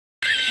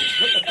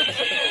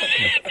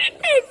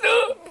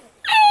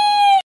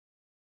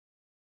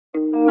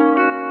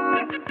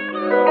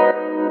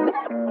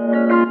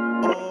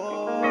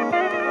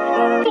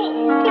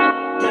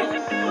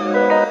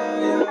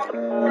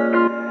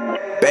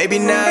Baby,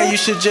 now you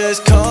should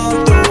just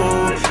come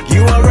through.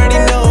 You already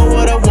know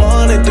what I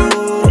wanna do.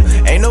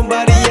 Ain't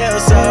nobody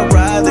else I'd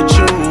rather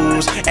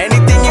choose.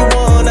 Anything you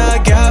want, I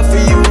got for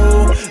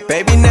you.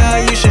 Baby, now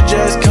you should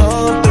just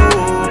come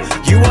through.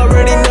 You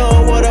already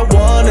know what I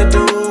wanna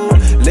do.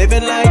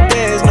 Living like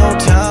there's no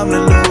time to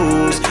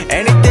lose.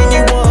 Anything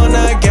you want,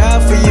 I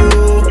got for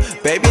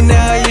you. Baby,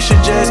 now you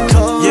should just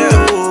come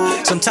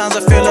through. Sometimes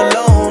I feel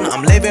alone,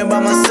 I'm living by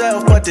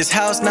myself, but this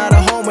house not a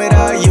home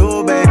without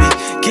you, baby.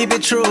 Keep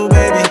it true,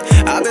 baby.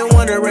 I've been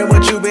wondering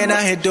what you been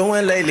out here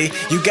doing lately.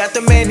 You got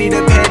the many,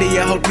 the petty.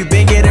 I hope you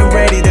been getting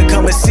ready to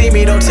come and see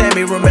me. Don't tell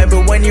me.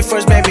 Remember when you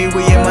first met me?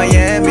 We in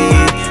Miami,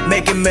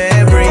 making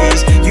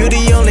memories. You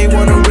the only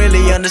one who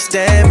really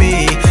understand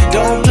me.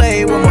 Don't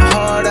play with my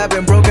heart, I've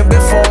been broken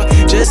before.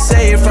 Just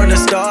say it from the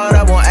start,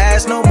 I won't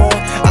ask no more.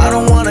 I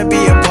don't wanna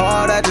be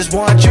apart, I just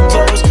want you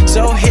close.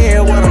 So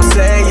hear what I'm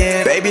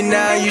saying. Baby,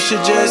 now you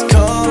should just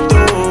come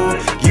through.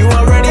 You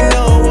already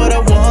know what I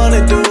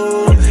wanna do.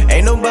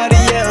 Ain't nobody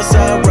else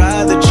I'd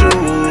rather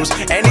choose.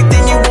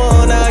 Anything you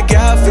want, I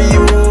got for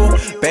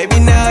you. Baby,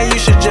 now you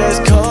should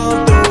just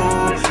come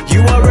through.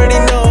 You already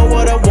know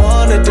what I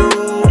wanna do.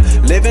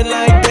 Living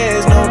like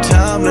there's no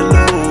time to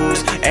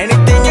lose.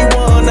 Anything you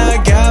want, I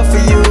got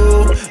for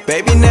you.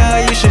 Baby, now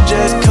you should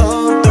just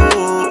come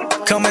through.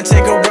 Come and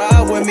take a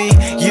ride with me.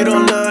 You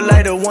don't look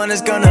like the one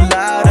that's gonna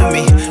lie to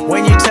me.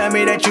 When you tell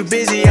me that you're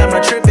busy, I'm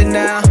not tripping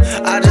now.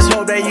 I just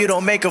hope that you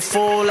don't make a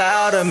fool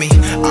out of me.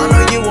 I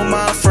know you and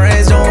my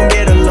friends don't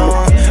get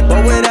along,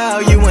 but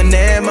without you and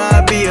them,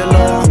 I'd be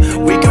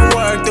alone. We can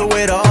work through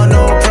it all,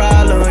 no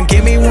problem.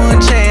 Give me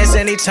one chance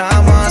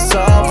anytime I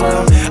solve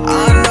them.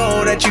 I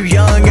know that you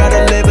young,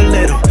 gotta live a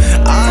little.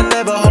 I'll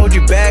never hold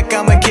you back,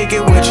 I'ma kick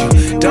it with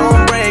you.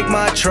 Don't break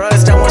my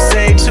trust, I won't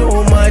say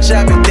too much.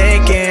 I've been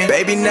thinking,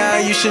 baby, now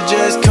you should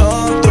just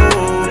come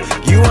through.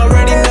 You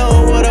already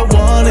know what I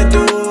wanna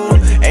do.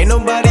 Ain't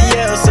nobody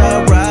else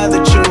I'd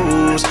rather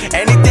choose.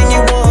 Anything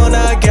you want,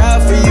 I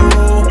got for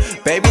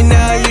you. Baby,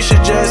 now you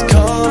should just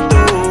come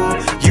through.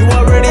 You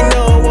already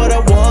know what I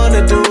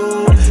wanna do.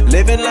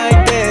 Living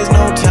like there's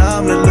no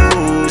time to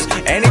lose.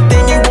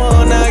 Anything you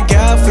want, I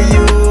got for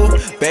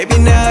you. Baby,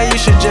 now you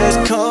should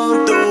just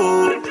come through.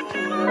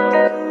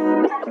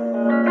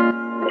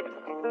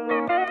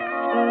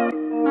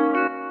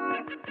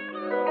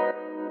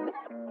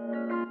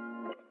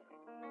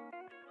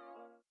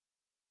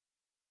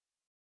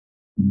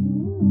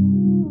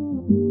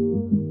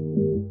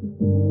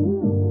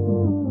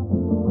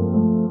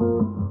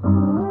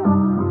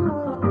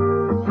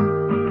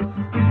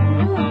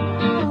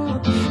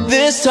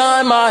 This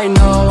time I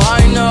know,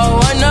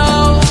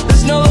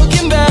 there's no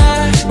looking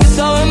back. It's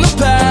all in the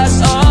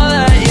past. I'll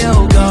let you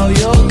go,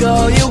 you'll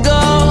go, you'll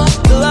go.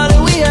 The love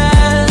that we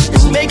had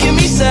is making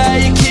me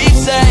sad. You keep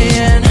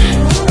saying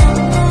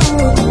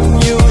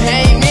you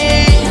hate me.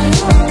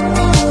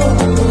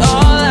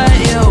 I'll let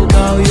you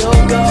go,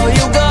 you'll go,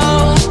 you'll go.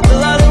 The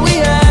love that we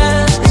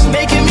had is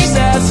making me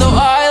sad, so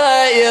I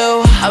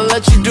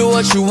let you do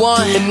what you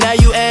want, and now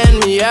you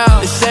end me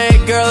out. They say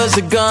a girl is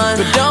a gun,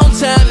 but don't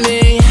tempt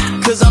me,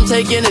 cause I'm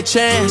taking a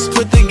chance.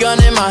 Put the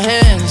gun in my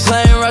hands,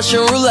 playing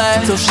Russian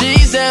roulette till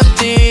she's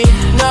empty.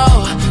 No,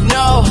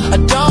 no, I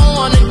don't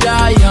wanna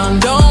die young.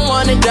 Don't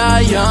wanna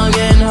die young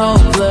and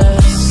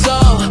hopeless. So,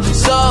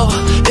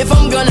 if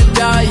I'm gonna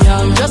die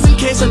young, just in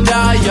case I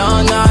die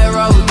young, I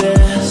wrote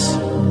this.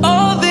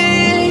 All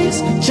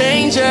these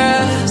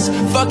changes,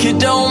 fuck it,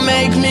 don't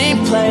make me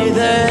play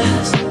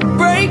this.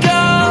 Break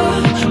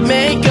up,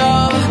 make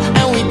up,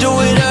 and we do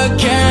it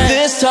again.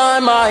 This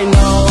time I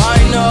know,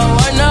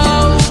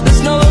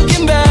 there's no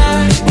looking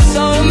back. It's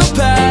all in the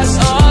past.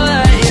 I'll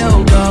let you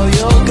go,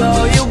 you'll go,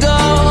 you'll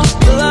go.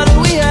 The love that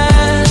we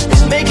had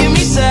is making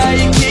me sad.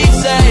 You keep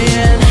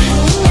saying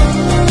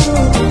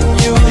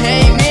you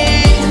hate me.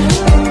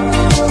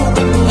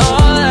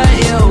 I'll let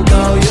you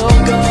go,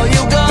 you'll go,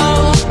 you'll go.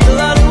 The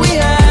love that we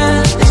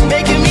had is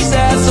making me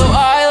sad, so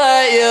I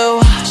let you.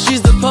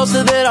 She's the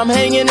poster that I'm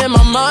hanging in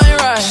my mind,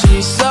 right?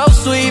 She's so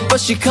sweet, but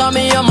she caught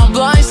me on my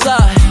blind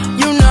side.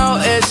 You know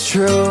it's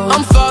true,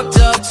 I'm fucked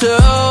up too.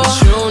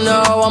 But you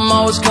know I'm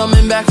always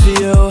coming back for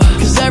you,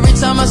 cause every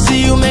time I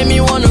see you make me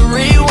wanna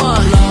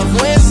rewind.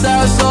 Love wins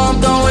out, so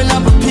I'm throwing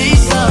up a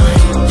peace sign.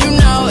 You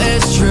know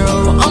it's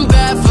true, I'm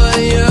bad for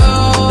you.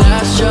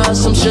 That's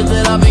just some shit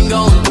that I've been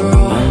going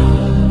through.